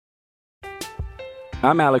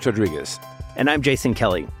I'm Alex Rodriguez. And I'm Jason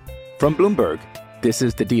Kelly. From Bloomberg, this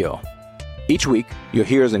is The Deal. Each week, you'll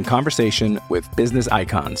hear us in conversation with business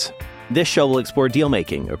icons. This show will explore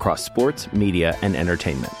deal-making across sports, media, and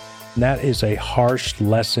entertainment. That is a harsh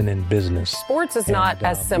lesson in business. Sports is not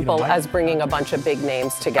as simple as bringing a bunch of big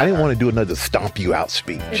names together. I didn't want to do another stomp you out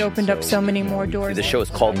speech. It opened up so many more doors. The show is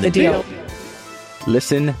called The Deal.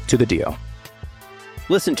 Listen to The Deal.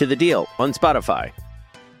 Listen to The Deal on Spotify.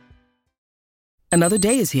 Another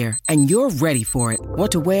day is here, and you're ready for it.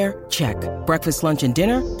 What to wear? Check. Breakfast, lunch, and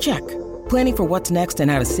dinner? Check. Planning for what's next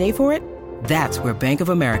and how to save for it? That's where Bank of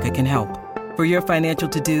America can help. For your financial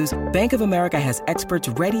to-dos, Bank of America has experts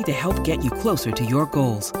ready to help get you closer to your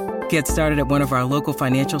goals. Get started at one of our local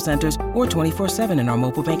financial centers or 24/7 in our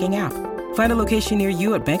mobile banking app. Find a location near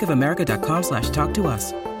you at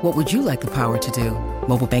bankofamerica.com/talktous. What would you like the power to do?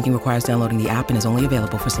 Mobile banking requires downloading the app and is only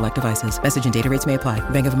available for select devices. Message and data rates may apply.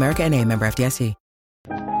 Bank of America N.A., member FDIC.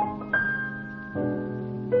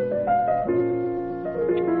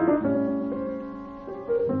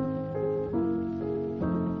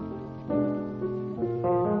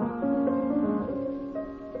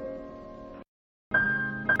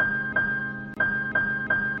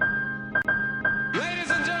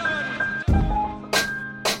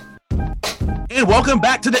 And welcome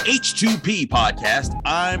back to the H2P podcast.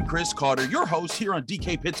 I'm Chris Carter, your host here on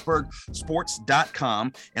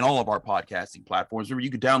DKPittsburghSports.com and all of our podcasting platforms where you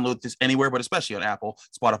can download this anywhere, but especially on Apple,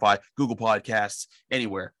 Spotify, Google Podcasts,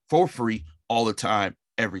 anywhere for free all the time,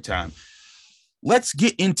 every time. Let's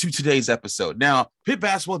get into today's episode. Now, Pitt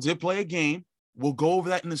basketball did play a game. We'll go over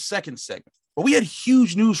that in the second segment. But we had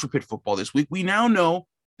huge news for Pitt football this week. We now know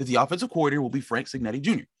that the offensive coordinator will be Frank Cignetti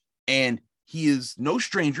Jr. And he is no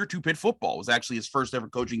stranger to Pitt football. It was actually his first ever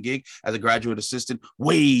coaching gig as a graduate assistant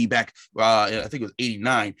way back, I think it was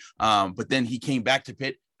 89. But then he came back to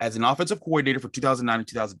Pitt as an offensive coordinator for 2009 and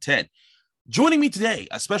 2010. Joining me today,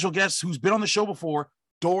 a special guest who's been on the show before,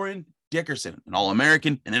 Dorin Dickerson, an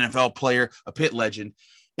All-American, an NFL player, a Pitt legend,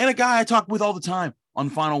 and a guy I talk with all the time on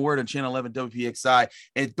Final Word on Channel 11 WPXI.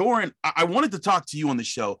 And Dorin, I wanted to talk to you on the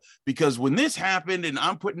show because when this happened and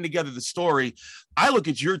I'm putting together the story, I look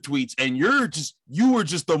at your tweets and you were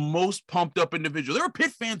just the most pumped up individual. There were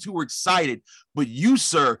Pitt fans who were excited, but you,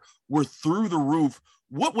 sir, were through the roof.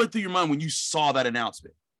 What went through your mind when you saw that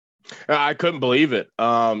announcement? I couldn't believe it.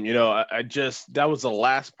 That was the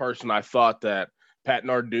last person I thought that Pat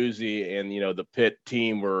Narduzzi and, the Pitt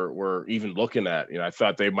team were even looking at. I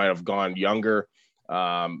thought they might have gone younger.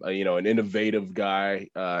 An innovative guy,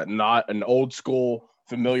 not an old school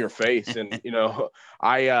familiar face. And,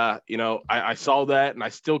 I saw that and I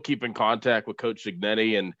still keep in contact with Coach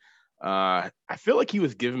Cignetti. And I feel like he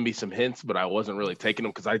was giving me some hints, but I wasn't really taking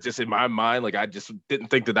them because I just, in my mind, I just didn't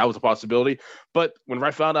think that was a possibility. But when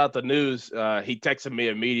I found out the news, he texted me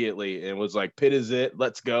immediately and was like, Pitt is it,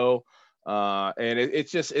 let's go. And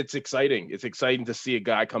it's exciting. It's exciting to see a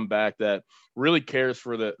guy come back that really cares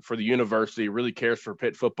for the university, really cares for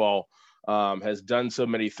Pitt football, has done so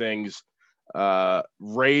many things,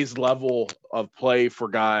 raised level of play for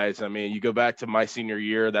guys. I mean, you go back to my senior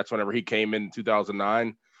year, that's whenever he came in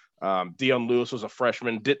 2009. Dion Lewis was a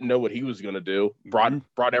freshman, didn't know what he was going to do, brought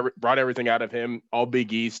everything out of him, all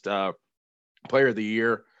Big East, player of the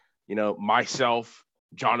year, myself,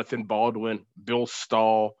 Jonathan Baldwin, Bill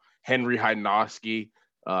Stahl, Henry Hydnoski,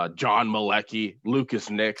 John Malecki,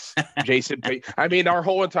 Lucas Nix, Jason Payton. I mean, our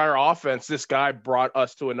whole entire offense, this guy brought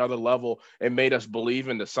us to another level and made us believe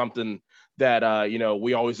into something that,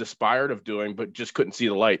 we always aspired of doing, but just couldn't see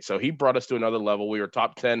the light. So he brought us to another level. We were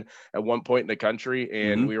top 10 at one point in the country,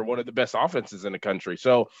 and we were one of the best offenses in the country.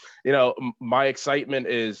 So, my excitement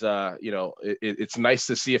is, it's nice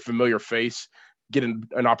to see a familiar face getting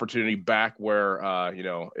an opportunity back where,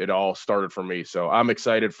 it all started for me. So I'm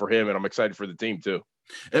excited for him and I'm excited for the team too.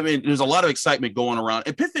 I mean, there's a lot of excitement going around,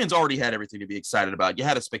 and Pitt fans already had everything to be excited about. You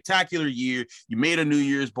had a spectacular year. You made a New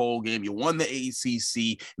Year's Bowl game. You won the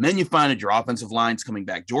ACC, and then you find that your offensive line's coming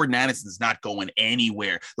back. Jordan Addison's not going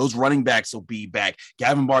anywhere. Those running backs will be back.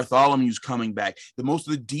 Gavin Bartholomew's coming back. Most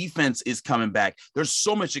of the defense is coming back. There's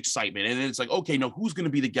so much excitement, and then it's like, okay, no, who's going to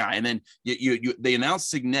be the guy? And then they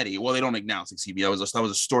announced Cignetti. Well, they don't announce it. That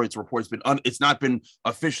was a story. It's a report. It's not been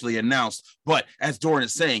officially announced, but as Dorin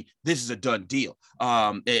is saying, this is a done deal.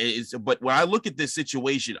 But when I look at this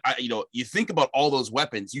situation, you think about all those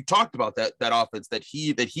weapons. You talked about that offense that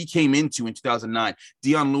he came into in 2009.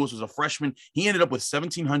 Dion Lewis was a freshman. He ended up with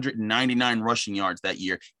 1,799 rushing yards that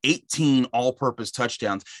year, 18 all-purpose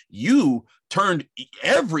touchdowns. You turned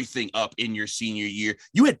everything up in your senior year.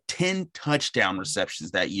 You had 10 touchdown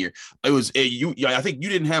receptions that year. It was I think you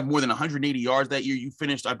didn't have more than 180 yards that year. You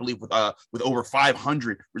finished, I believe, with over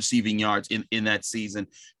 500 receiving yards in that season.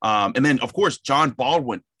 And then, of course, John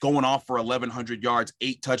Baldwin going off for 1,100 yards,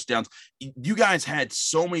 8 touchdowns. You guys had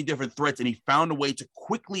so many different threats, and he found a way to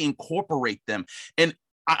quickly incorporate them. And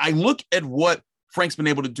I look at what Frank's been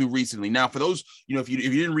able to do recently. Now, for those, if you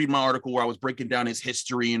didn't read my article where I was breaking down his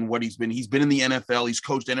history and what he's been in the NFL. He's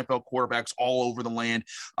coached NFL quarterbacks all over the land.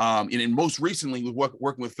 And most recently, was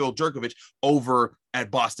working with Phil Jurkovich over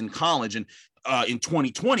at Boston College. And in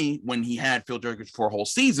 2020, when he had Phil Jurkovich for a whole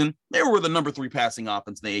season, they were the number 3 passing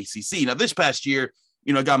offense in the ACC. Now, this past year,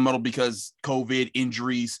 it got muddled because COVID,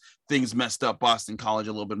 injuries, things messed up Boston College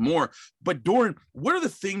a little bit more. But Doeren, what are the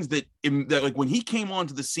things that like when he came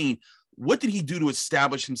onto the scene, what did he do to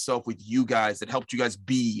establish himself with you guys that helped you guys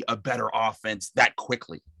be a better offense that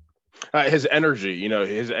quickly? His energy, you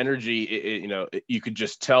could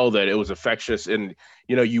just tell that it was infectious, and,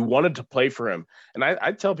 you wanted to play for him. And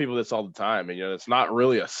I tell people this all the time, and, it's not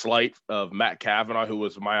really a slight of Matt Cavanaugh, who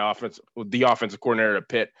was the offensive coordinator at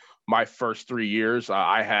Pitt my first 3 years.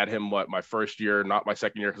 I had him my first year, not my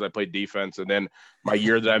second year, because I played defense. And then my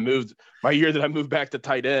year that I moved back to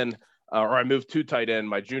tight end, or I moved to tight end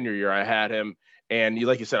my junior year, I had him. And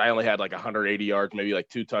like you said, I only had like 180 yards, maybe like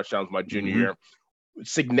 2 touchdowns my junior year.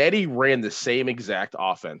 Cignetti ran the same exact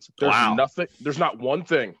offense. There's not one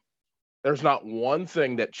thing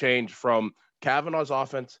that changed from Cavanaugh's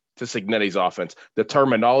offense to Cignetti's offense. The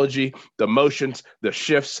terminology, the motions, the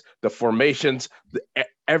shifts, the formations,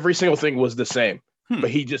 every single thing was the same. But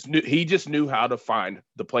he just knew how to find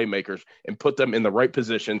the playmakers and put them in the right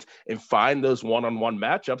positions and find those one-on-one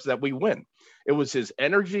matchups that we win. It was his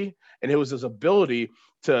energy, and it was his ability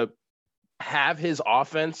to have his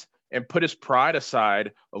offense and put his pride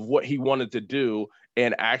aside of what he wanted to do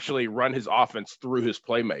and actually run his offense through his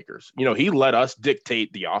playmakers. He let us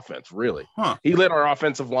dictate the offense, really. He let our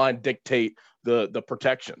offensive line dictate the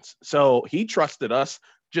protections. So he trusted us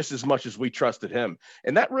just as much as we trusted him.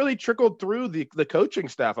 And that really trickled through the coaching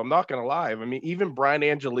staff. I'm not going to lie. I mean, even Brian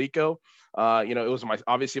Angelico, it was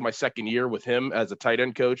obviously my second year with him as a tight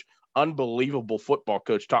end coach. Unbelievable football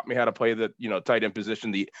coach, taught me how to play the tight end position,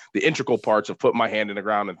 the integral parts of putting my hand in the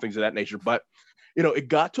ground and things of that nature. But it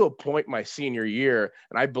got to a point my senior year,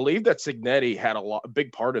 and I believe that Cignetti had a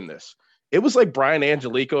big part in this. It was like Brian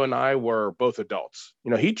Angelico and I were both adults.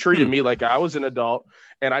 He treated me like I was an adult,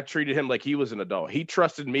 and I treated him like he was an adult. He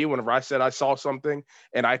trusted me whenever I said I saw something,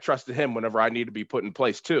 and I trusted him whenever I needed to be put in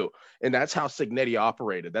place too. And that's how Cignetti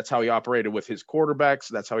operated. That's how he operated with his quarterbacks.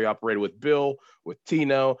 That's how he operated with Bill, with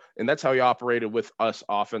Tino, and that's how he operated with us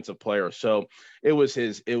offensive players. So it was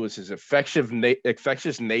his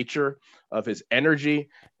infectious nature of his energy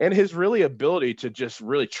and his really ability to just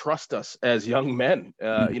really trust us as young men.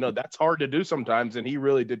 That's hard to do sometimes, and he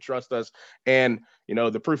really did trust us. And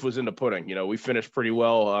the proof was in the pudding. We finished pretty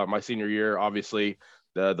well my senior year. Obviously,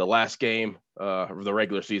 the last game of the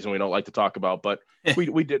regular season we don't like to talk about, but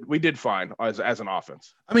we did fine as an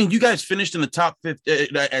offense. I mean, you guys finished in the top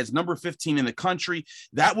 50 as number 15 in the country.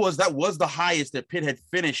 That was the highest that Pitt had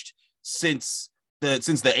finished since the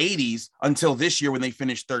 80s until this year when they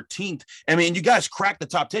finished 13th. I mean, you guys cracked the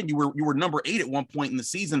top 10. You were number 8 at one point in the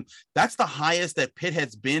season. That's the highest that Pitt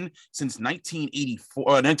has been since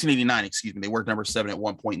 1989. Excuse me. They were number 7 at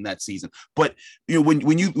one point in that season. But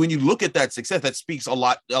when you look at that success, that speaks a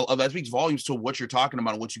lot. That speaks volumes to what you're talking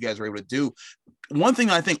about and what you guys are able to do. One thing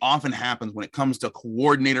I think often happens when it comes to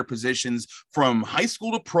coordinator positions from high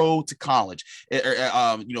school to pro to college,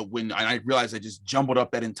 when I realized I just jumbled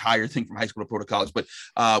up that entire thing from high school to pro to college. But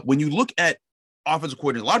when you look at offensive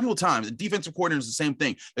coordinator, a lot of people times, the defensive coordinator is the same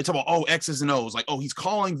thing. They talk about, X's and O's, like, he's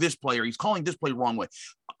calling this player, he's calling this play the wrong way.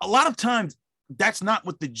 A lot of times, that's not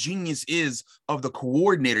what the genius is of the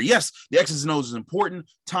coordinator. Yes, the X's and O's is important.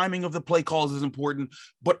 Timing of the play calls is important,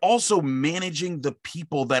 but also managing the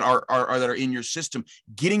people that are in your system,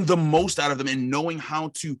 getting the most out of them, and knowing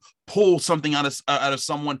how to pull something out of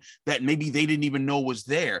someone that maybe they didn't even know was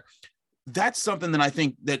there. That's something that I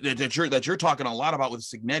think that you're talking a lot about with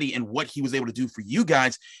Cignetti and what he was able to do for you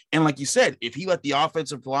guys. And like you said, if he let the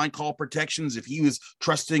offensive line call protections, if he was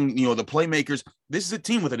trusting, the playmakers, this is a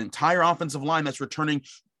team with an entire offensive line that's returning,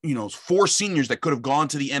 4 seniors that could have gone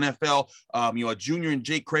to the NFL, a junior in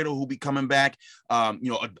Jake Cradle who'll be coming back, a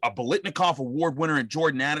Biletnikoff Award winner in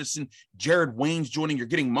Jordan Addison, Jared Wayne's joining. You're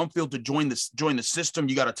getting Mumfield to join the system.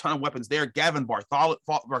 You got a ton of weapons there. Gavin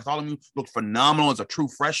Bartholomew looked phenomenal as a true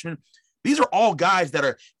freshman. These are all guys that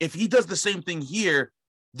are, if he does the same thing here,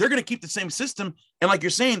 they're going to keep the same system. And like you're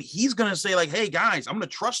saying, he's going to say like, hey guys, I'm going to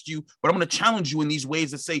trust you, but I'm going to challenge you in these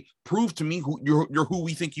ways that say, prove to me who you're who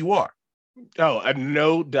we think you are. Oh, and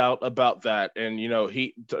no doubt about that. And,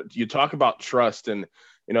 you talk about trust and,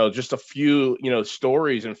 just a few,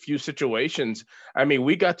 stories and few situations. I mean,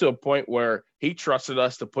 we got to a point where he trusted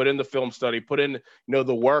us to put in the film study, put in,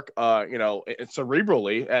 the work,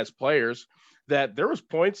 cerebrally as players, that there was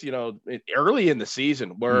points, early in the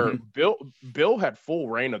season where Bill had full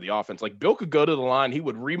reign of the offense. Like Bill could go to the line, he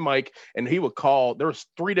would re-mic and he would call. There was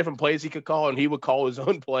 3 different plays he could call, and he would call his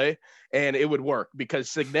own play, and it would work because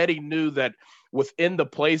Cignetti knew that within the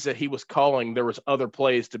plays that he was calling, there was other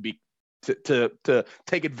plays to be to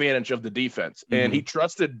take advantage of the defense. And he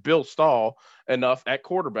trusted Bill Stahl enough at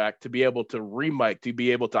quarterback to be able to re-mic, to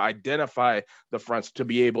be able to identify the fronts, to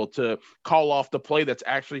be able to call off the play that's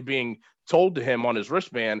actually being told to him on his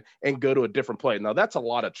wristband and go to a different play. Now that's a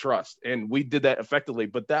lot of trust, and we did that effectively,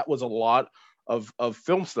 but that was a lot of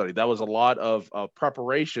film study. That was a lot of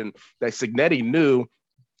preparation that Cignetti knew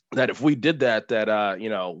that if we did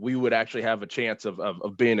that, we would actually have a chance of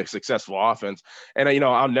being a successful offense. And,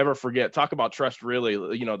 I'll never forget, talk about trust, really,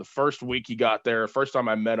 the first week he got there, first time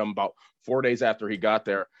I met him about 4 days after he got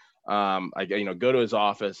there, I go to his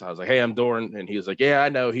office. I was like, hey, I'm Doeren. And he was like, yeah, I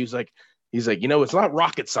know. He's like, it's not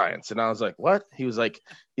rocket science. And I was like, what? He's like,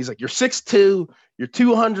 you're 6'2", you're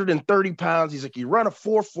 230 pounds. He's like, you run a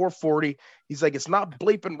 4.40. He's like, it's not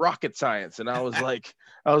bleeping rocket science. And I was like,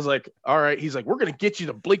 all right. He's like, we're going to get you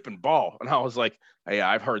the bleeping ball. And I was like, hey,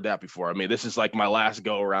 I've heard that before. I mean, this is like my last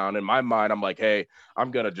go around. In my mind, I'm like, hey,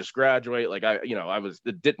 I'm going to just graduate. Like I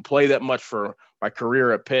didn't play that much for my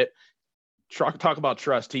career at Pitt. Talk about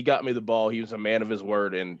trust. He got me the ball. He was a man of his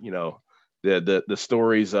word. And, the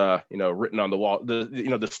stories, written on the wall,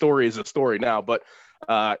 the story is a story now, but,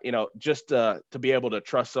 just to be able to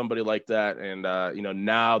trust somebody like that. And,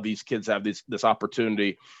 now these kids have this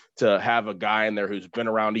opportunity to have a guy in there who's been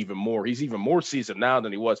around even more. He's even more seasoned now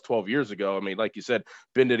than he was 12 years ago. I mean, like you said,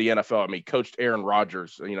 been to the NFL. I mean, coached Aaron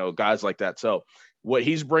Rodgers, guys like that. So what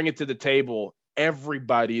he's bringing to the table,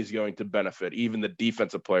 everybody is going to benefit, even the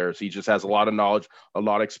defensive players. He just has a lot of knowledge, a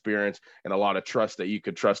lot of experience, and a lot of trust that you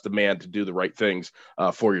could trust the man to do the right things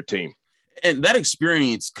for your team. And that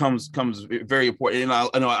experience comes very important.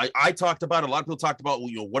 And I talked about it. A lot of people talked about,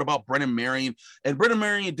 what about Brennan Marion? And Brennan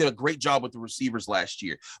Marion did a great job with the receivers last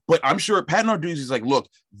year. But I'm sure Pat Narduzzi is like, look,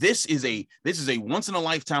 this is a once in a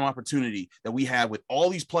lifetime opportunity that we have with all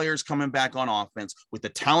these players coming back on offense with the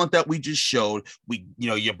talent that we just showed.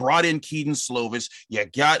 You brought in Keaton Slovis, you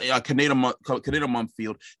got Kaneda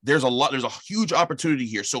Mumfield. There's a huge opportunity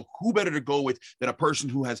here. So who better to go with than a person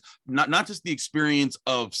who has not just the experience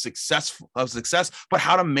of success, but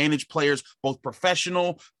how to manage players, both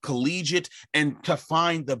professional, collegiate, and to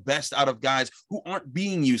find the best out of guys who aren't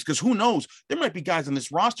being used. Because who knows, there might be guys on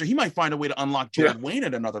this roster. He might find a way to unlock Jared Wayne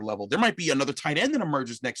at another level. There might be another tight end that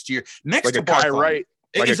emerges next year. Next to Kai Wright.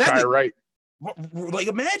 Exactly. Kai Wright. Like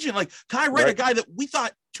imagine like Kai Wright, a guy that we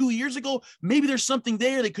thought 2 years ago, maybe there's something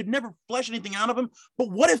there. They could never flesh anything out of him.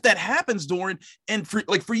 But what if that happens, Doeren? And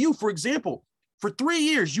for you, for example, for 3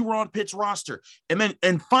 years, you were on Pitt's roster.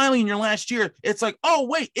 And finally in your last year, it's like, oh,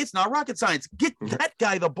 wait, it's not rocket science. Get that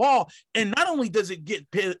guy the ball. And not only does it get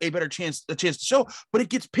Pitt a chance to show, but it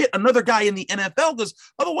gets Pitt another guy in the NFL, because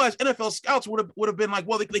otherwise NFL scouts would have been like,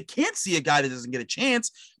 well, they can't see a guy that doesn't get a chance,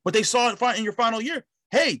 but they saw it in your final year.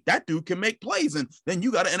 Hey, that dude can make plays. And then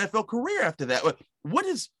you got an NFL career after that. What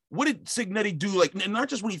did Cignetti do? Like, not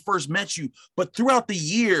just when he first met you, but throughout the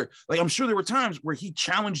year? Like, I'm sure there were times where he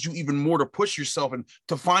challenged you even more to push yourself and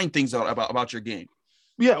to find things out about your game.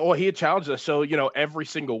 Yeah, well, he had challenged us. So, every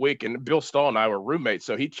single week, and Bill Stahl and I were roommates,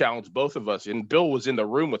 so he challenged both of us. And Bill was in the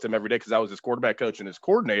room with him every day because I was his quarterback coach and his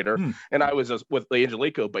coordinator, and I was with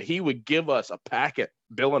Angelico. But he would give us a packet,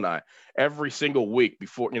 Bill and I, every single week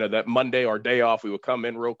before, that Monday or day off. We would come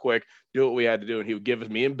in real quick, do what we had to do, and he would give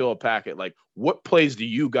me and Bill a packet. Like, what plays do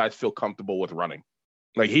you guys feel comfortable with running?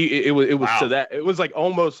 Like it was wow. To that. It was like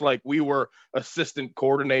almost like we were assistant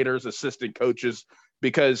coordinators, assistant coaches,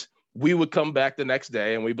 because we would come back the next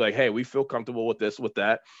day and we'd be like, hey, we feel comfortable with this, with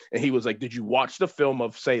that. And he was like, did you watch the film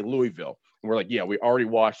of, say, Louisville? And we're like, yeah, we already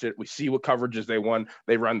watched it. We see what coverages they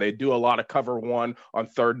run. They do a lot of cover one on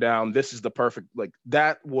third down. This is the perfect, like,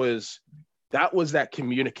 that was that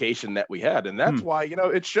communication that we had. And that's why,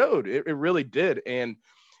 it showed. It really did. And,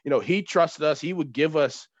 he trusted us. He would give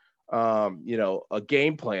us, a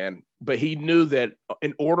game plan, but he knew that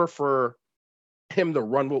in order for him to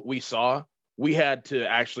run what we saw, we had to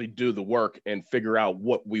actually do the work and figure out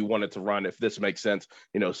what we wanted to run. If this makes sense,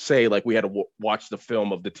 say like we had to watch the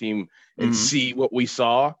film of the team and see what we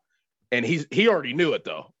saw. And he already knew it,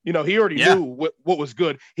 though. He already knew what was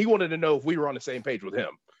good. He wanted to know if we were on the same page with him.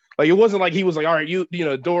 Like, it wasn't like he was like, all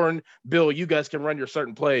right, Doran, Bill, you guys can run your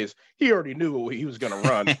certain plays. He already knew what he was going to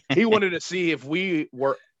run. He wanted to see if we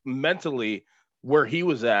were mentally where he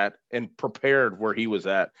was at and prepared where he was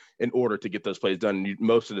at in order to get those plays done.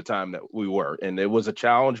 Most of the time that we were. And it was a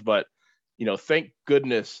challenge, but, thank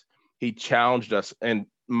goodness he challenged us. And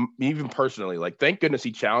even personally, like, thank goodness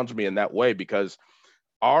he challenged me in that way, because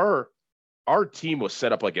our team was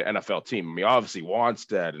set up like an NFL team. I mean, obviously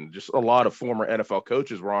Wannstedt and just a lot of former NFL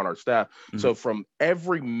coaches were on our staff. Mm-hmm. So from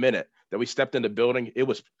every minute that we stepped in the building,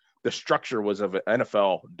 the structure was of an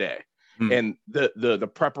NFL day. Mm-hmm. And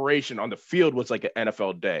the preparation on the field was like an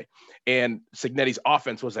NFL day. And Cignetti's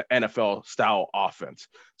offense was an NFL style offense.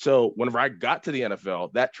 So whenever I got to the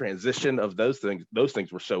NFL, that transition of those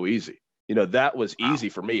things were so easy. That was easy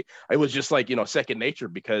for me. It was just like, second nature,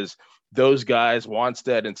 because those guys,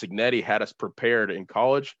 Wannstedt and Cignetti, had us prepared in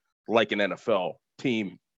college like an NFL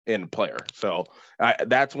team and player. So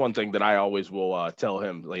that's one thing that I always will tell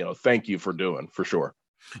him, thank you for doing, for sure.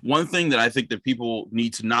 One thing that I think that people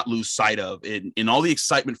need to not lose sight of in all the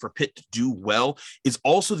excitement for Pitt to do well is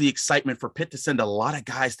also the excitement for Pitt to send a lot of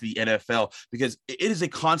guys to the NFL, because it is a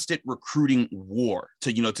constant recruiting war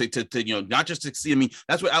to not just succeed. I mean,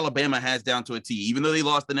 that's what Alabama has down to a T. Even though they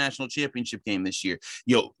lost the national championship game this year,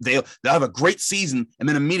 they'll have a great season, and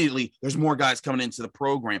then immediately there's more guys coming into the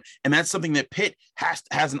program. And that's something that Pitt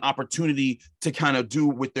has an opportunity to kind of do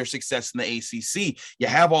with their success in the ACC. You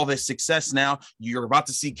have all this success now. You're about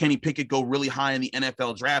to see Kenny Pickett go really high in the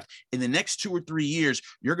NFL draft. In the next 2 or 3 years,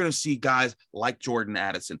 you're going to see guys like Jordan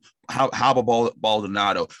Addison, Haba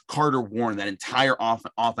Baldonado, Carter Warren, that entire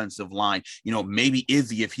offensive line. Maybe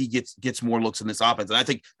Izzy, if he gets more looks in this offense. And I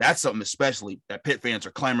think that's something especially that Pitt fans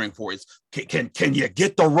are clamoring for is can you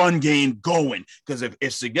get the run game going? Because if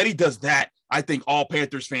Cignetti does that, I think all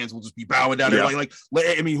Panthers fans will just be bowing down. Yeah. Like,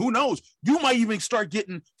 I mean, who knows? You might even start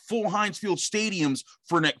getting full Heinz Field stadiums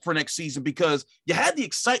for next season, because you had the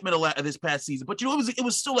excitement a lot of this past season, but it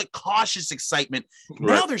was still like cautious excitement.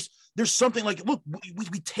 Right. Now there's something like, look,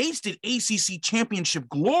 we tasted ACC championship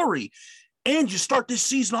glory, and you start this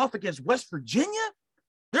season off against West Virginia.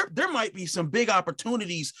 There might be some big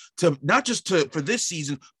opportunities to not just for this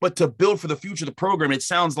season, but to build for the future of the program. It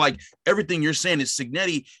sounds like everything you're saying is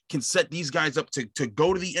Cignetti can set these guys up to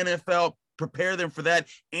go to the NFL, prepare them for that,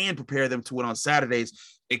 and prepare them to win on Saturdays.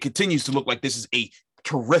 It continues to look like this is a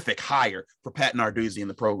terrific hire for Pat Narduzzi in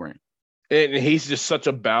the program. And he's just such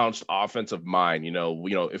a balanced offensive mind.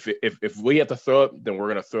 If we have to throw it, then we're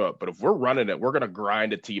going to throw it. But if we're running it, we're going to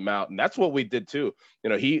grind a team out. And that's what we did too.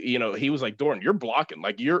 He was like, Doran, you're blocking,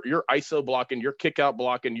 like you're ISO blocking, you're kick out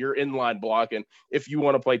blocking, you're inline blocking. If you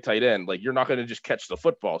want to play tight end, like you're not going to just catch the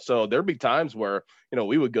football. So there'd be times where,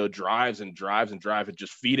 we would go drives and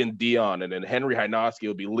just feed in Dion, and then Henry Hynoski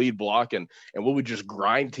would be lead blocking, and we would just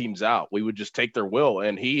grind teams out. We would just take their will.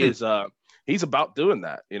 And he's about doing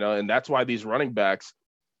that, and that's why these running backs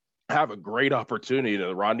have a great opportunity.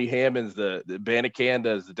 The Rodney Hammonds, the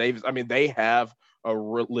Bannicandas, the Davis. I mean, they have a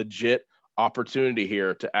legit opportunity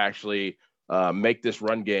here to actually make this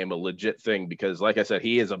run game a legit thing, because like I said,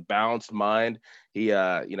 he is a balanced mind. He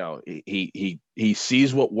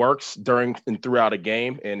sees what works during and throughout a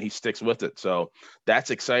game, and he sticks with it. So that's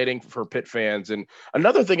exciting for Pitt fans. And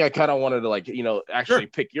another thing I kind of wanted to actually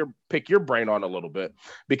pick your brain on a little bit,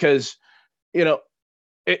 because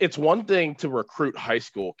it's one thing to recruit high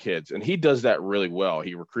school kids, and he does that really well.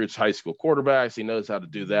 He recruits high school quarterbacks. He knows how to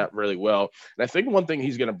do that really well. And I think one thing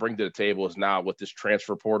he's going to bring to the table is now with this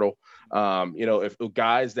transfer portal, if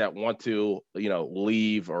guys that want to,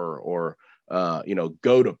 leave or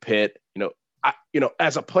go to Pitt,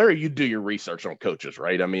 as a player, you do your research on coaches,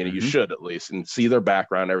 right? I mean, you should at least, and see their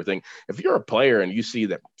background and everything. If you're a player and you see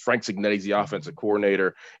that Frank Cignetti's the offensive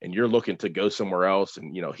coordinator and you're looking to go somewhere else,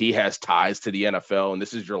 and, he has ties to the NFL and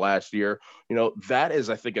this is your last year, that is,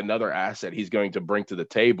 I think, another asset he's going to bring to the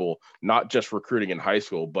table, not just recruiting in high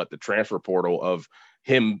school, but the transfer portal of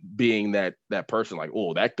him being that person, like,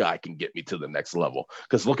 oh, that guy can get me to the next level.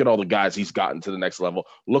 Because look at all the guys he's gotten to the next level.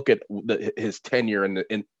 Look at his tenure in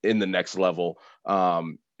the next level,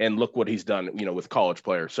 and look what he's done, with college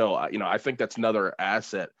players. So, I think that's another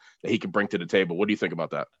asset that he can bring to the table. What do you think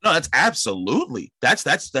about that? No, that's absolutely. That's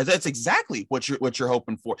exactly what you're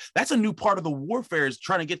hoping for. That's a new part of the warfare, is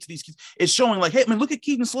trying to get to these kids. It's showing like, hey, man, look at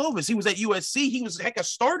Keaton Slovis. He was at USC. He was a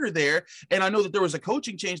starter there. And I know that there was a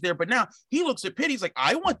coaching change there, but now he looks at Pitt. He's like,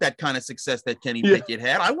 I want that kind of success that Kenny Pickett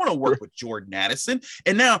had. I want to work with Jordan Addison.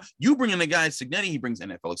 And now you bring in the guy Cignetti. He brings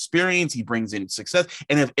NFL experience. He brings in success.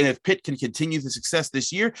 And if Pitt can continue the success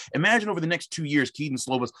this year, year. Imagine over the next 2 years, Kedon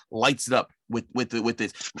Slovis lights it up with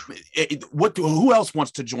this. Who else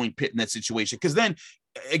wants to join Pitt in that situation? Because then,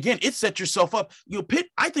 again, it sets yourself up. Pitt.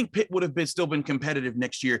 I think Pitt would have still been competitive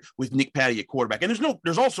next year with Nick Patty at quarterback. And there's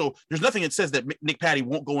nothing that says that Nick Patty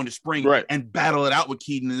won't go into spring and battle it out with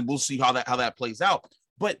Kedon, and we'll see how that plays out.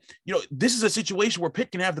 But, this is a situation where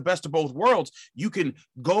Pitt can have the best of both worlds. You can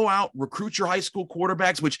go out, recruit your high school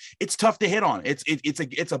quarterbacks, which it's tough to hit on. It's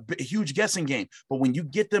a huge guessing game. But when you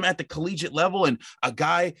get them at the collegiate level and a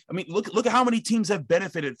guy, look at how many teams have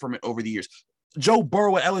benefited from it over the years. Joe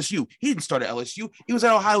Burrow at LSU. He didn't start at LSU. He was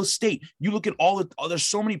at Ohio State. You look at there's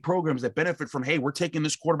so many programs that benefit from, hey, we're taking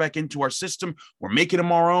this quarterback into our system. We're making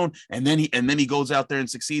him our own. And then he goes out there and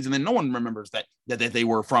succeeds. And then no one remembers that they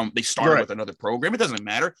started with another program. It doesn't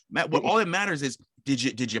matter. But all that matters is,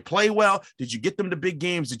 did you play well? Did you get them to big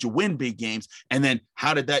games? Did you win big games? And then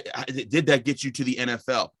did that get you to the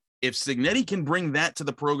NFL? If Cignetti can bring that to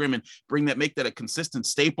the program and make that a consistent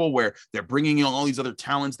staple where they're bringing in all these other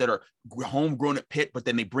talents that are homegrown at Pitt, but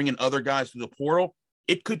then they bring in other guys through the portal,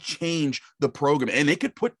 it could change the program, and it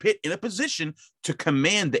could put Pitt in a position to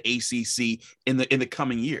command the ACC in the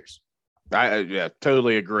coming years. I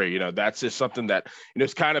totally agree. That's just something that,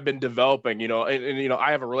 it's kind of been developing, and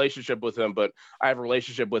I have a relationship with him, but I have a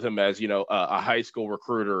relationship with him as, a high school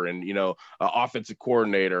recruiter and, an offensive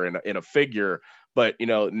coordinator and a figure. But,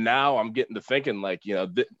 now I'm getting to thinking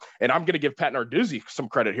and I'm going to give Pat Narduzzi some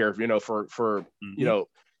credit here, for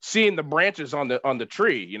seeing the branches on the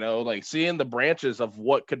tree, seeing the branches of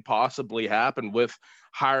what could possibly happen with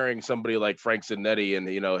hiring somebody like Frank Cignetti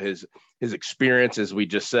and, his experience, as we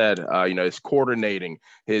just said, his coordinating,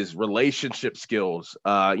 his relationship skills.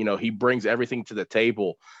 He brings everything to the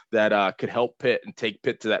table that could help Pitt and take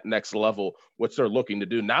Pitt to that next level, which they're looking to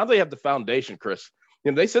do. Now they have the foundation, Chris.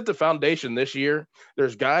 They set the foundation this year.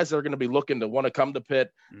 There's guys that are going to be looking to want to come to Pitt.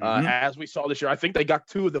 As we saw this year, I think they got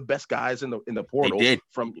two of the best guys in the portal.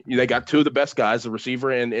 They got two of the best guys, the receiver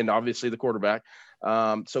and obviously the quarterback.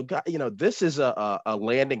 This is a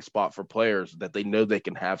landing spot for players that they know they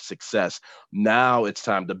can have success. Now it's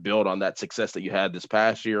time to build on that success that you had this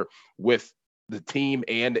past year with the team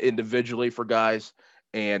and individually for guys,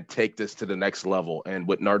 and take this to the next level. And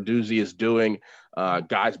what Narduzzi is doing,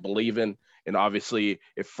 guys believe in. And obviously,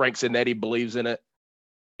 if Frank Cignetti believes in it,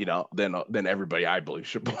 then everybody, I believe,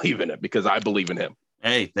 should believe in it, because I believe in him.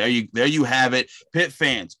 Hey, there you have it. Pitt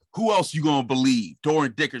fans, who else you going to believe?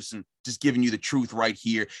 Dorin Dickerson just giving you the truth right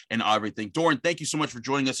here and everything. Dorin, thank you so much for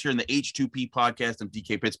joining us here in the H2P podcast on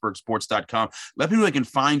DKPittsburghSports.com. Let people know they can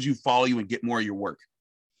find you, follow you, and get more of your work.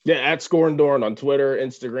 Yeah, at Scoring Dorin on Twitter,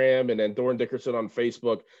 Instagram, and then Dorin Dickerson on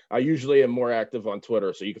Facebook. I usually am more active on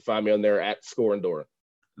Twitter, so you can find me on there at Scoring Dorin.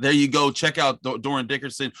 There you go. Check out Dorin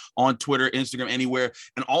Dickerson on Twitter, Instagram, anywhere.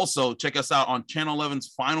 And also check us out on Channel 11's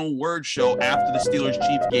Final Word show after the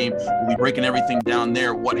Steelers-Chiefs game. We'll be breaking everything down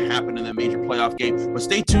there, what happened in the major playoff game. But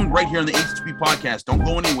stay tuned right here on the H2P podcast. Don't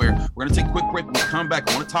go anywhere. We're going to take a quick break. When we come back,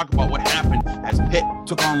 I want to talk about what happened as Pitt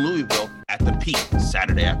took on Louisville at the Peak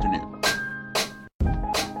Saturday afternoon.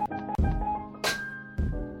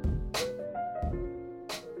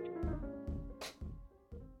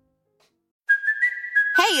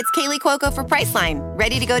 Hey, it's Kaylee Cuoco for Priceline.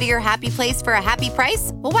 Ready to go to your happy place for a happy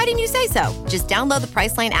price? Well, why didn't you say so? Just download the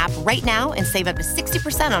Priceline app right now and save up to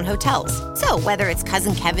 60% on hotels. So whether it's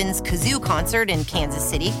Cousin Kevin's Kazoo Concert in Kansas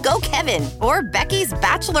City, go Kevin, or Becky's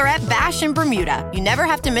Bachelorette Bash in Bermuda, you never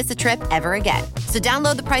have to miss a trip ever again. So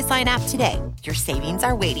download the Priceline app today. Your savings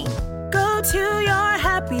are waiting. Go to your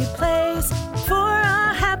happy place for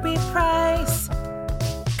a happy price.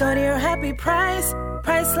 Go to your happy price,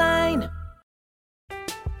 Priceline.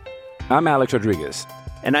 I'm Alex Rodriguez.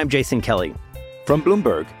 And I'm Jason Kelly. From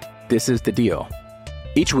Bloomberg, this is The Deal.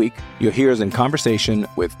 Each week, you'll hear us in conversation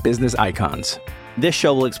with business icons. This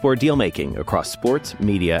show will explore deal-making across sports,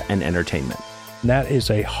 media, and entertainment. That is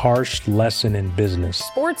a harsh lesson in business.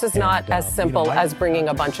 Sports is not as simple as bringing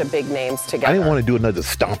a bunch of big names together. I didn't want to do another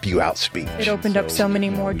stomp you out speech. It opened up so many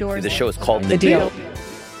more doors. The show is called The Deal.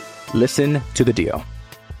 Listen to The Deal.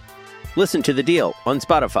 Listen to The Deal on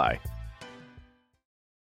Spotify.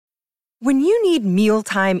 When you need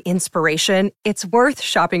mealtime inspiration, it's worth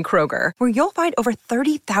shopping Kroger, where you'll find over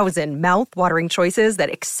 30,000 mouth-watering choices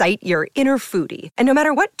that excite your inner foodie. And no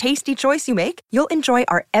matter what tasty choice you make, you'll enjoy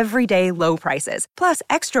our everyday low prices, plus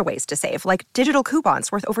extra ways to save, like digital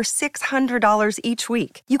coupons worth over $600 each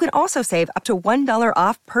week. You can also save up to $1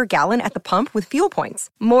 off per gallon at the pump with fuel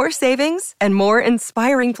points. More savings and more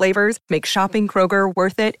inspiring flavors make shopping Kroger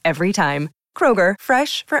worth it every time. Kroger,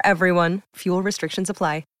 fresh for everyone. Fuel restrictions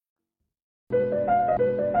apply.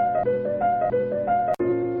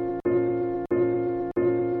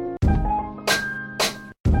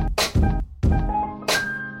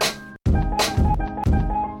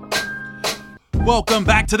 Welcome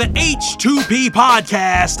back to the H2P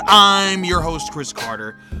podcast. I'm your host, Chris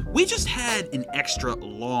Carter. We just had an extra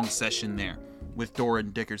long session there with Doran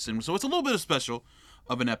Dickerson, so it's a little bit of special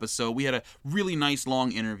of an episode. We had a really nice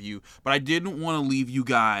long interview, but I didn't want to leave you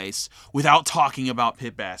guys without talking about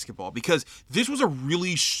Pitt basketball because this was a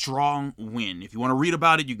really strong win. If you want to read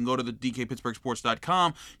about it, you can go to the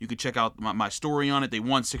DKPittsburghSports.com. You can check out my story on it. They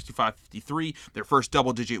won 65-53, their first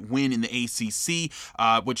double-digit win in the ACC,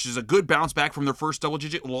 which is a good bounce back from their first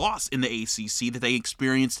double-digit loss in the ACC that they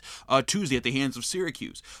experienced Tuesday at the hands of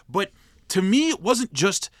Syracuse. But to me, it wasn't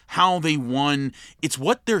just how they won, it's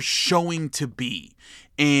what they're showing to be.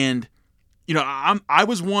 And, you know, I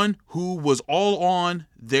was one who was all on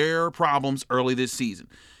their problems early this season.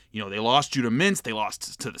 You know, they lost Judah Mintz, they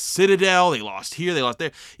lost to the Citadel, they lost here, they lost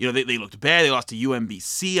there. You know, they looked bad, they lost to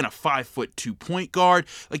UMBC and a 5'2" point guard.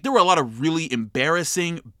 Like, there were a lot of really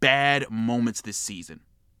embarrassing, bad moments this season.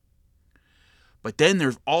 But then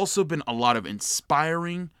there's also been a lot of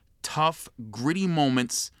inspiring, tough, gritty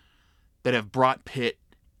moments that have brought Pitt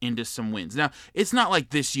into some wins. Now, it's not like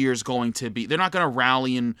this year's going to be, they're not going to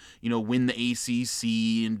rally and, you know, win the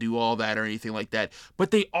ACC and do all that or anything like that. But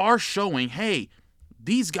they are showing, hey,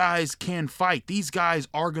 these guys can fight. These guys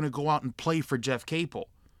are going to go out and play for Jeff Capel.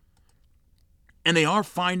 And they are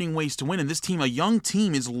finding ways to win. And this team, a young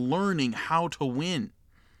team, is learning how to win.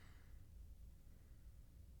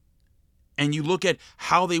 And you look at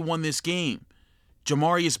how they won this game.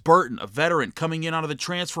 Jamarius Burton, a veteran coming in out of the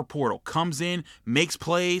transfer portal, comes in, makes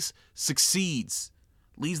plays, succeeds,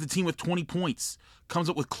 leads the team with 20 points, comes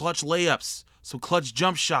up with clutch layups, some clutch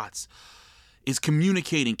jump shots, is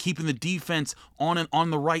communicating, keeping the defense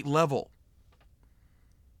on the right level.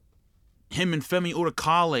 Him and Femi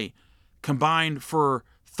Odukale combined for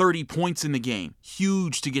 30 points in the game.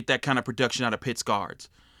 Huge to get that kind of production out of Pitt's guards.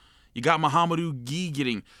 You got Mahamadou Gueye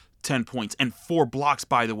getting 10 points and 4 blocks,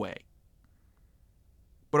 by the way.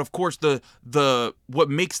 But of course, the what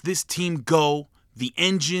makes this team go, the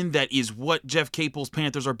engine that is what Jeff Capel's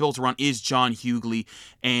Panthers are built around, is John Hughley,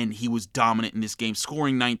 and he was dominant in this game,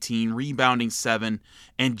 scoring 19, rebounding 7,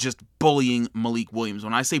 and just bullying Malik Williams.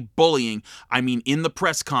 When I say bullying, I mean in the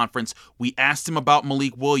press conference, we asked him about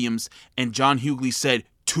Malik Williams, and John Hughley said,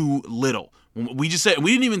 too little. We just said,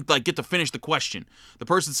 we didn't even get to finish the question. The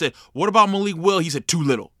person said, what about Malik Will? He said, too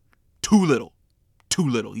little, too little, too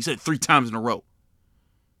little. He said it 3 times in a row.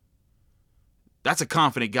 That's a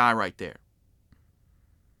confident guy right there.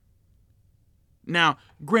 Now,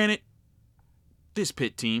 granted, this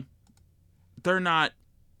Pitt team, they're not,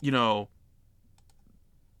 they're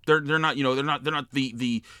not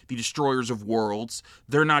the destroyers of worlds.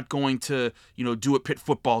 They're not going to, do what Pitt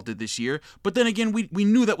football did this year. But then again, we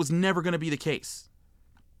knew that was never going to be the case.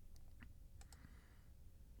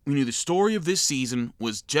 We knew the story of this season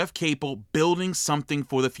was Jeff Capel building something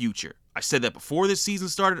for the future. I said that before this season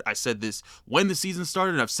started. I said this when the season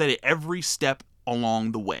started, and I've said it every step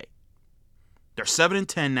along the way. They're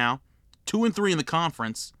 7-10 now, 2-3 in the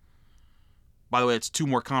conference. By the way, it's 2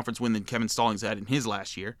 more conference wins than Kevin Stallings had in his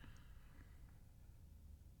last year.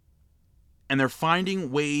 And they're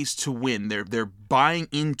finding ways to win. They're buying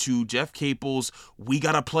into Jeff Capel's, we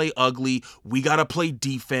got to play ugly, we got to play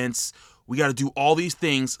defense, we got to do all these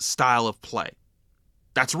things style of play.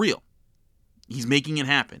 That's real. He's making it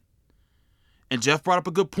happen. And Jeff brought up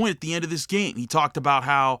a good point at the end of this game. He talked about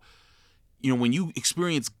how, when you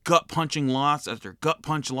experience gut-punching loss after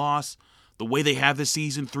gut-punch loss, the way they have this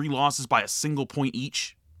season, 3 losses by a single point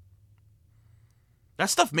each, that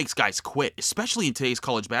stuff makes guys quit, especially in today's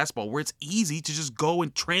college basketball where it's easy to just go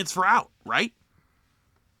and transfer out, right?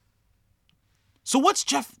 So what's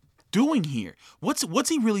Jeff doing here? What's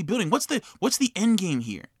he really building? What's the end game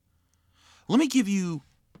here? Let me give you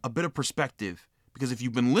a bit of perspective. Because if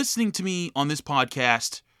you've been listening to me on this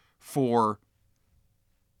podcast for,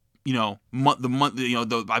 I've been doing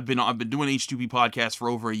H2P podcast for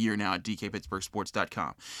over a year now at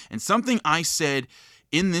DKPittsburghSports.com. And something I said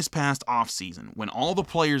in this past offseason, when all the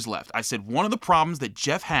players left, I said one of the problems that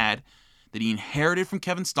Jeff had, that he inherited from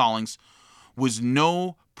Kevin Stallings, was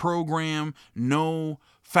no program, no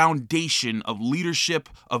foundation of leadership,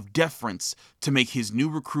 of deference to make his new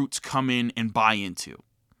recruits come in and buy into.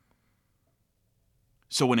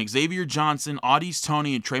 So when Xavier Johnson, Au'Diese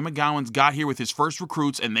Toney, and Trey McGowan got here with his first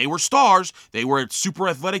recruits, and they were stars, they were super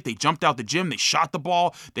athletic, they jumped out the gym, they shot the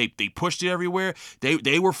ball, they pushed it everywhere,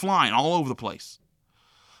 they were flying all over the place.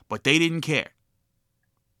 But they didn't care.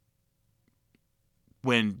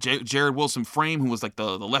 When Jared Wilson-Frame, who was like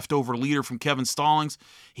the leftover leader from Kevin Stallings,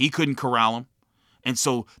 he couldn't corral him. And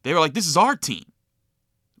so they were like, this is our team.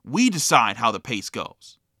 We decide how the pace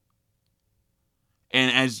goes.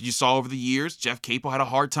 And as you saw over the years, Jeff Capel had a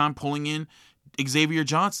hard time pulling in Xavier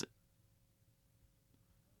Johnson.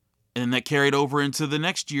 And that carried over into the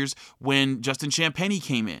next years when Justin Champagnie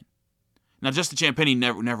came in. Now, Justin Champagnie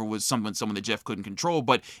never was someone that Jeff couldn't control,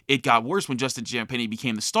 but it got worse when Justin Champagnie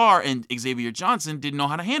became the star and Xavier Johnson didn't know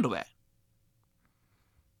how to handle that.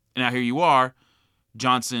 And now here you are,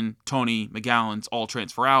 Johnson, Tony, McGowan's all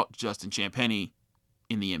transfer out, Justin Champagnie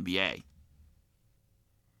in the NBA.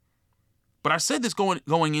 But I said this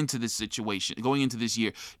going into this situation, going into this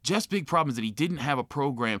year, Jeff's big problem is that he didn't have a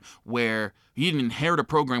program where, he didn't inherit a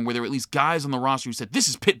program where there were at least guys on the roster who said, this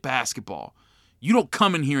is Pitt basketball. You don't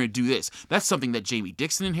come in here and do this. That's something that Jamie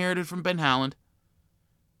Dixon inherited from Ben Howland.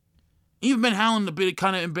 Even Ben Howland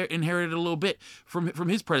inherited a little bit from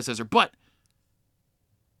his predecessor. But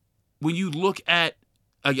when you look at,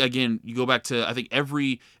 again, you go back to, I think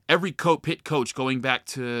every Pitt coach going back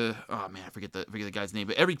to, I forget the guy's name,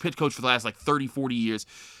 but every Pitt coach for the last 30, 40 years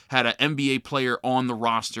had an NBA player on the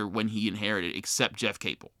roster when he inherited, except Jeff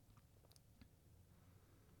Capel.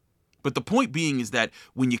 But the point being is that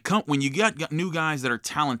when you got new guys that are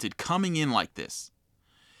talented coming in like this,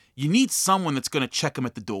 you need someone that's going to check them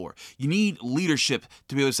at the door. You need leadership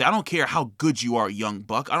to be able to say, I don't care how good you are, young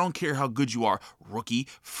buck. I don't care how good you are, rookie,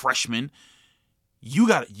 freshman. You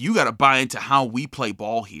got to buy into how we play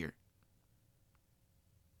ball here.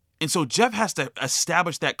 And so Jeff has to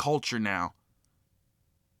establish that culture now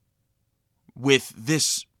with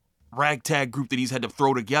this ragtag group that he's had to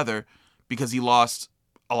throw together because he lost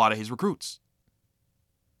a lot of his recruits.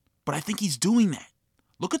 But I think he's doing that.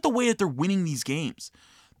 Look at the way that they're winning these games.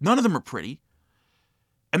 None of them are pretty.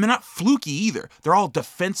 And they're not fluky either. They're all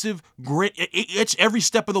defensive, grit. It's every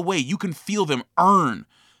step of the way. You can feel them earn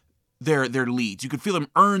their leads. You can feel them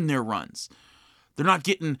earn their runs. They're not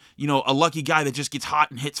getting, a lucky guy that just gets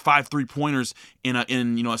hot and hits 5 3-pointers in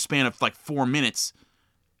a span of 4 minutes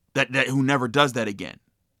that who never does that again.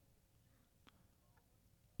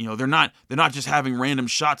 They're not just having random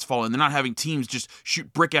shots fall in. They're not having teams just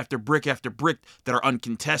shoot brick after brick after brick that are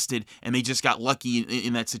uncontested and they just got lucky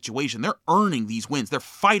in that situation. They're earning these wins. They're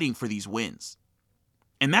fighting for these wins.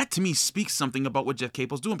 And that to me speaks something about what Jeff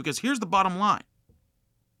Capel's doing, because here's the bottom line.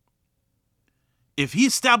 If he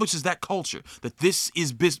establishes that culture, that this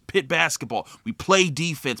is Pitt basketball, we play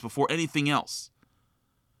defense before anything else.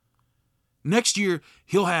 Next year,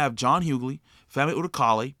 he'll have John Hughley, Femi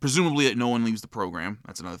Udokale, presumably that no one leaves the program.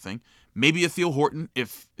 That's another thing. Maybe a Theo Horton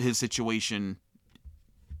if his situation,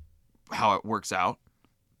 how it works out.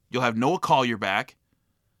 You'll have Noah Collier back,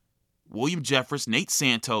 William Jeffress, Nate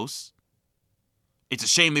Santos. It's a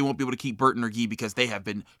shame they won't be able to keep Burton or Gee because they have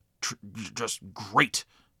been just great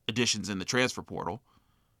additions in the transfer portal.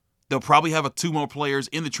 They'll probably have 2 more players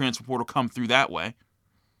in the transfer portal come through that way.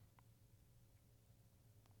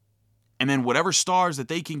 And then whatever stars that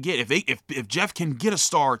they can get, if Jeff can get a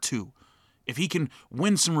star or 2, if he can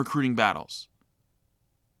win some recruiting battles.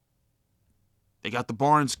 They got the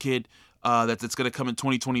Barnes kid that's going to come in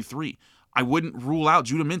 2023. I wouldn't rule out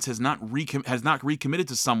Judah Mintz has not recommitted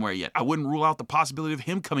to somewhere yet. I wouldn't rule out the possibility of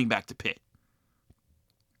him coming back to Pitt.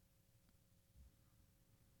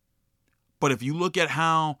 But if you look at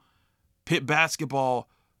how Pitt basketball,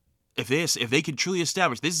 if they can truly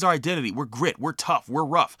establish, this is our identity, we're grit, we're tough, we're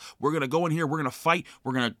rough, we're going to go in here, we're going to fight,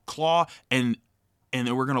 we're going to claw, and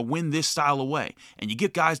then we're going to win this style away. And you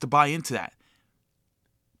get guys to buy into that.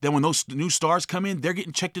 Then when those new stars come in, they're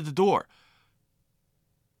getting checked at the door.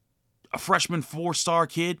 A freshman 4-star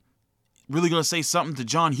kid really going to say something to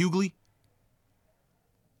John Hughley?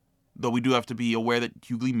 Though we do have to be aware that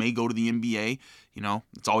Hughley may go to the NBA.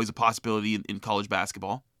 It's always a possibility in college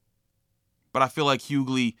basketball. But I feel like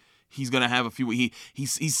Hughley, he's going to have a few. He's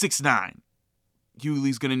 6'9".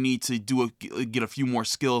 Hughley's going to need to get a few more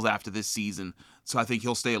skills after this season. So I think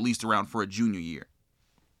he'll stay at least around for a junior year.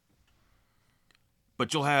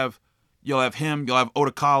 But you'll have him, you'll have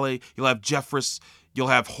Udokale, you'll have Jeffress, you'll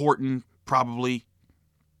have Horton probably.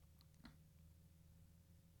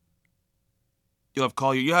 You'll have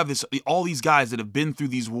Collier. You have all these guys that have been through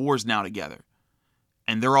these wars now together,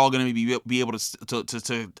 and they're all going to be able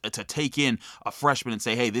to take in a freshman and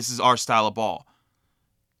say, "Hey, this is our style of ball."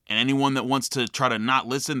 And anyone that wants to try to not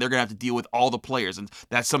listen, they're going to have to deal with all the players, and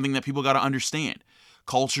that's something that people got to understand.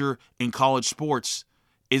 Culture in college sports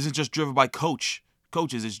isn't just driven by coaches;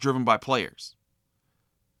 it's driven by players.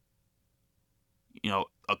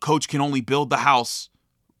 A coach can only build the house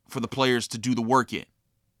for the players to do the work in.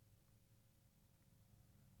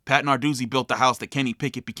 Pat Narduzzi built the house that Kenny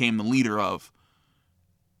Pickett became the leader of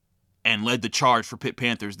and led the charge for Pitt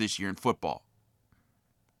Panthers this year in football.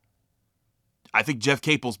 I think Jeff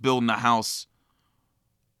Capel's building a house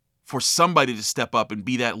for somebody to step up and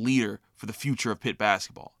be that leader for the future of Pitt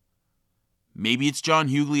basketball. Maybe it's John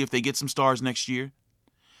Hughley if they get some stars next year.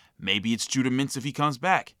 Maybe it's Judah Mintz if he comes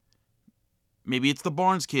back. Maybe it's the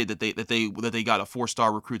Barnes kid that they got, a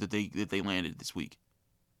 4-star recruit that they landed this week.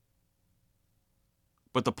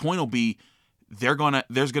 But the point will be, there's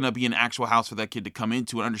gonna be an actual house for that kid to come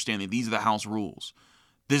into and understand that these are the house rules.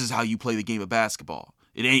 This is how you play the game of basketball.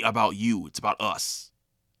 It ain't about you, it's about us.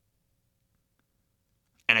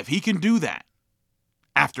 And if he can do that,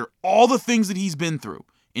 after all the things that he's been through,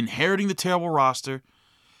 inheriting the terrible roster,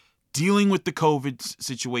 dealing with the COVID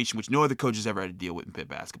situation, which no other coach has ever had to deal with in Pitt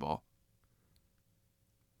basketball,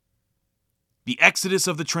 the exodus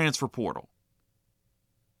of the transfer portal,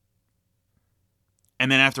 and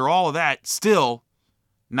then after all of that, still,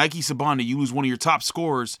 Nike Sabanda, you lose one of your top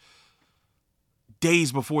scorers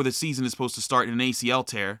days before the season is supposed to start in an ACL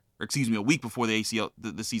tear, or excuse me, a week before the season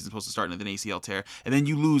is supposed to start in an ACL tear, and then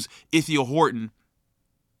you lose Ithiel Horton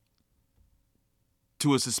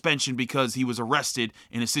to a suspension because he was arrested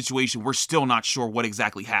in a situation we're still not sure what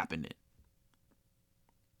exactly happened in.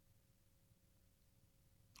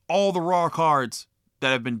 All the raw cards that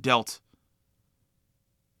have been dealt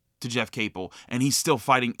to Jeff Capel, and he's still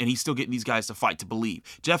fighting, and he's still getting these guys to fight to believe.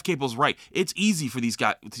 Jeff Capel's right. It's easy for these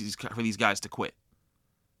guys to quit.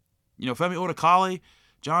 You know, Femi Odekale,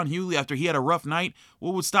 John Hughley, after he had a rough night,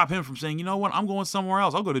 what would stop him from saying, you know what, I'm going somewhere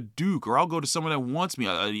else. I'll go to Duke, or I'll go to someone that wants me,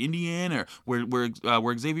 Indiana, or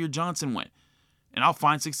where Xavier Johnson went, and I'll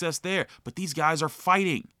find success there. But these guys are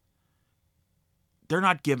fighting. They're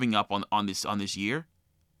not giving up on this year.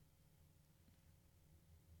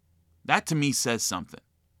 That to me says something.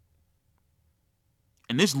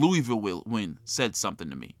 And this Louisville win said something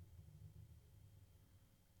to me.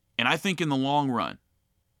 And I think in the long run,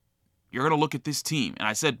 you're going to look at this team. And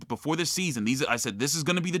I said before this season, this is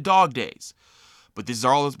going to be the dog days. But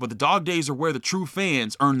the dog days are where the true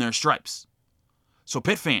fans earn their stripes. So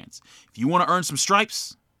Pitt fans, if you want to earn some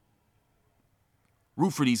stripes,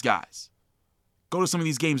 root for these guys. Go to some of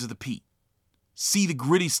these games of the Pete. See the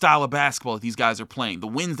gritty style of basketball that these guys are playing, the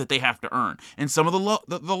wins that they have to earn, and some of the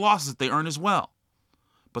losses that they earn as well.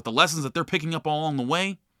 But the lessons that they're picking up along the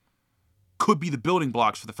way could be the building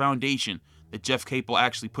blocks for the foundation that Jeff Capel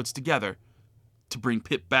actually puts together to bring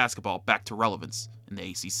Pitt basketball back to relevance in the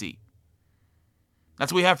ACC.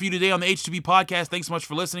 That's what we have for you today on the H2B podcast. Thanks so much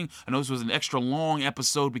for listening. I know this was an extra long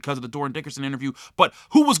episode because of the Doran Dickerson interview, but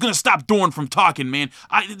who was going to stop Doran from talking, man?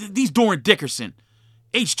 These Doran Dickerson.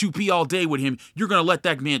 H2P all day with him. You're going to let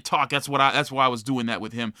that man talk. That's why I was doing that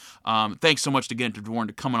with him. Thanks so much again to Doran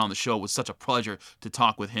for coming on the show. It was such a pleasure to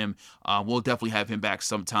talk with him. We'll definitely have him back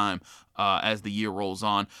sometime as the year rolls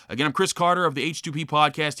on. Again, I'm Chris Carter of the H2P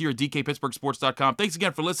podcast here at DKPittsburghSports.com. Thanks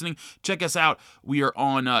again for listening. Check us out. We are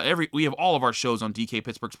on we have all of our shows on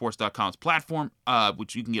DKPittsburghSports.com's platform,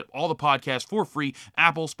 which you can get all the podcasts for free.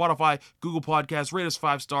 Apple, Spotify, Google Podcasts. Rate us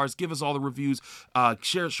 5 stars. Give us all the reviews.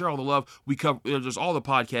 Share all the love. We cover. There's all the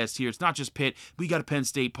podcasts here. It's not just Pitt. We got Penn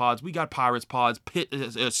State pods. We got Pirates pods. Pitt,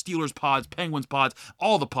 Steelers pods. Penguins pods.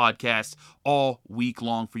 All the podcasts all week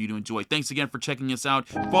long for you to enjoy. Thanks again for checking us out.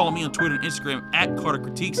 Follow me on Twitter and Instagram at Carter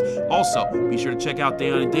Critiques. Also, be sure to check out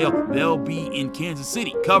Dayon and Dale. They'll be in Kansas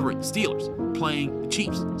City covering the Steelers, playing the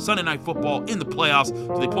Chiefs. Sunday Night Football in the playoffs.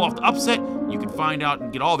 Do they pull off the upset? You can find out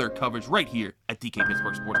and get all their coverage right here at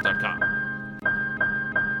DKPittsburghSports.com.